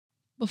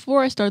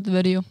Before I start the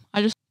video,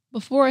 I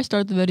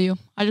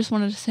just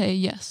wanted to say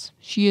yes,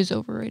 she is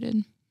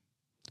overrated.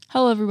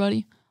 Hello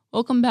everybody,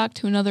 welcome back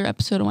to another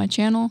episode of my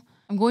channel.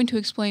 I'm going to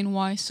explain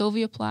why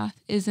Sylvia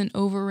Plath is an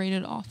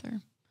overrated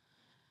author.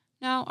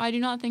 Now, I do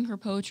not think her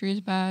poetry is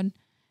bad.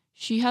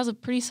 She has a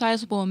pretty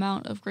sizable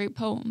amount of great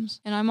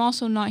poems, and I'm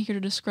also not here to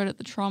discredit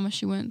the trauma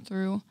she went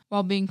through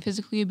while being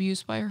physically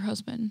abused by her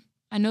husband.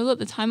 I know that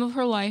the time of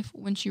her life,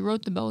 when she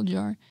wrote The Bell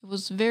Jar, it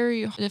was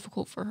very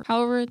difficult for her.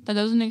 However, that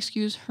doesn't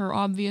excuse her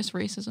obvious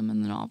racism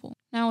in the novel.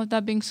 Now, with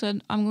that being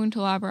said, I'm going to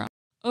elaborate.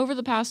 Over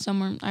the past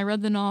summer, I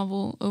read the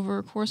novel over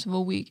a course of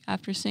a week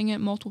after seeing it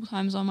multiple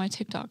times on my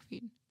TikTok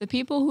feed. The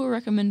people who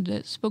recommended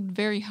it spoke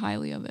very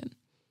highly of it.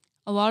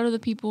 A lot of the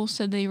people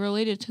said they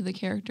related to the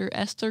character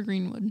Esther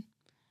Greenwood.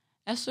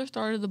 Esther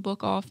started the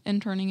book off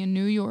interning in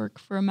New York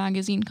for a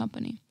magazine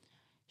company.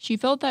 She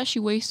felt that she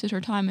wasted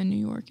her time in New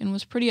York and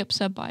was pretty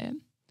upset by it.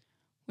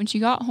 When she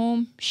got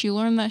home, she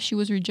learned that she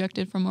was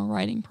rejected from a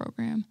writing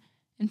program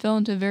and fell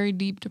into very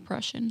deep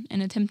depression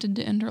and attempted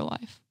to end her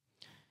life.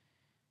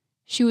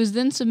 She was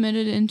then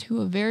submitted into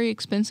a very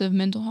expensive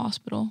mental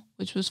hospital,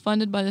 which was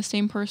funded by the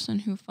same person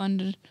who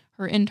funded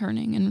her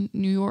interning in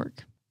New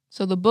York.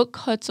 So the book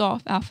cuts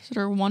off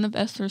after one of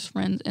Esther's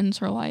friends ends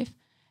her life,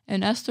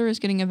 and Esther is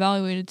getting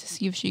evaluated to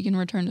see if she can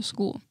return to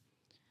school.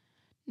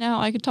 Now,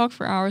 I could talk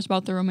for hours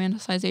about the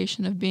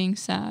romanticization of being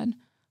sad,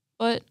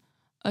 but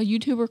a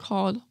YouTuber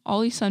called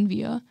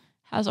Sylvia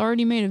has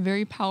already made a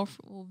very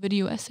powerful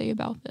video essay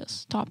about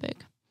this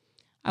topic.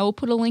 I will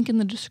put a link in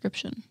the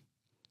description.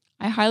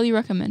 I highly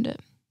recommend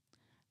it.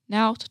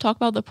 Now, to talk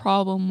about the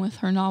problem with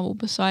her novel,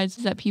 besides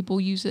that people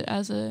use it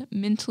as a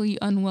mentally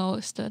unwell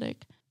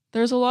aesthetic,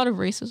 there's a lot of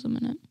racism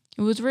in it.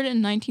 It was written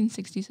in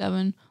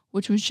 1967,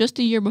 which was just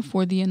a year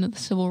before the end of the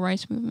Civil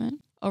Rights Movement.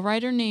 A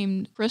writer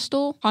named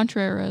Crystal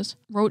Contreras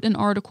wrote an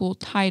article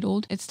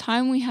titled, "It's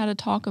Time We Had to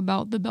Talk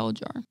About the Bell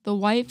Jar, the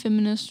White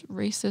Feminist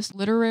Racist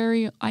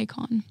Literary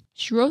Icon."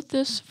 She wrote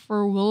this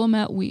for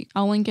Willamette Week.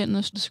 I'll link it in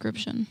the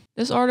description.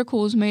 This article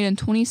was made in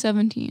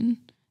 2017.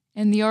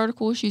 In the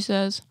article, she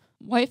says,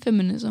 "White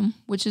feminism,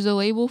 which is a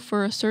label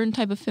for a certain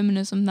type of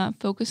feminism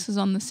that focuses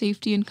on the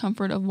safety and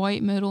comfort of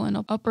white, middle, and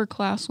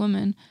upper-class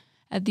women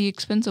at the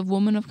expense of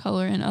women of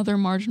color and other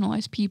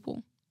marginalized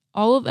people.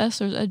 All of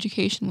Esther's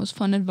education was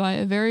funded by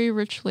a very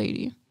rich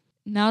lady."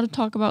 Now to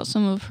talk about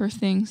some of her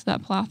things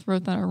that Plath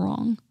wrote that are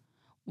wrong.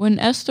 When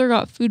Esther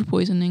got food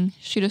poisoning,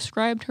 she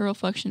described her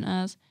reflection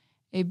as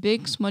a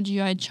big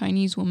smudgy-eyed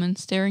Chinese woman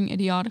staring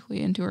idiotically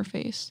into her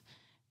face.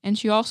 And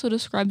she also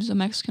describes a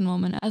Mexican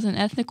woman as an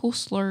ethnical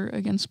slur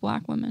against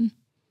black women.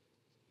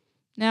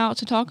 Now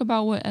to talk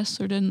about what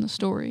Esther did in the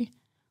story.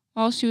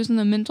 While she was in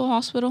the mental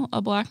hospital,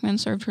 a black man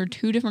served her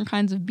 2 different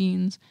kinds of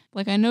beans.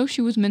 Like, I know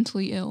she was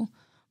mentally ill,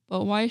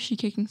 but why is she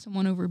kicking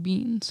someone over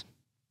beans?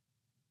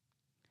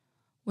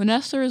 When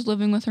Esther is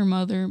living with her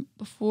mother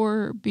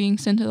before being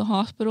sent to the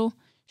hospital,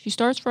 she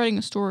starts writing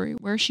a story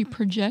where she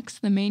projects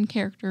the main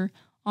character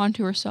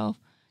onto herself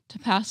to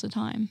pass the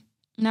time.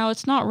 Now,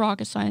 it's not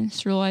rocket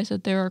science to realize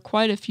that there are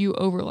quite a few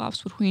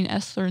overlaps between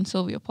Esther and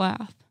Sylvia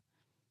Plath.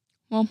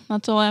 Well,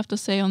 that's all I have to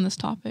say on this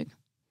topic.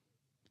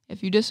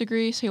 If you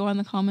disagree, say why in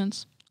the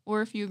comments,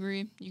 or if you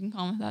agree, you can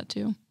comment that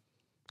too.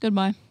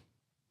 Goodbye.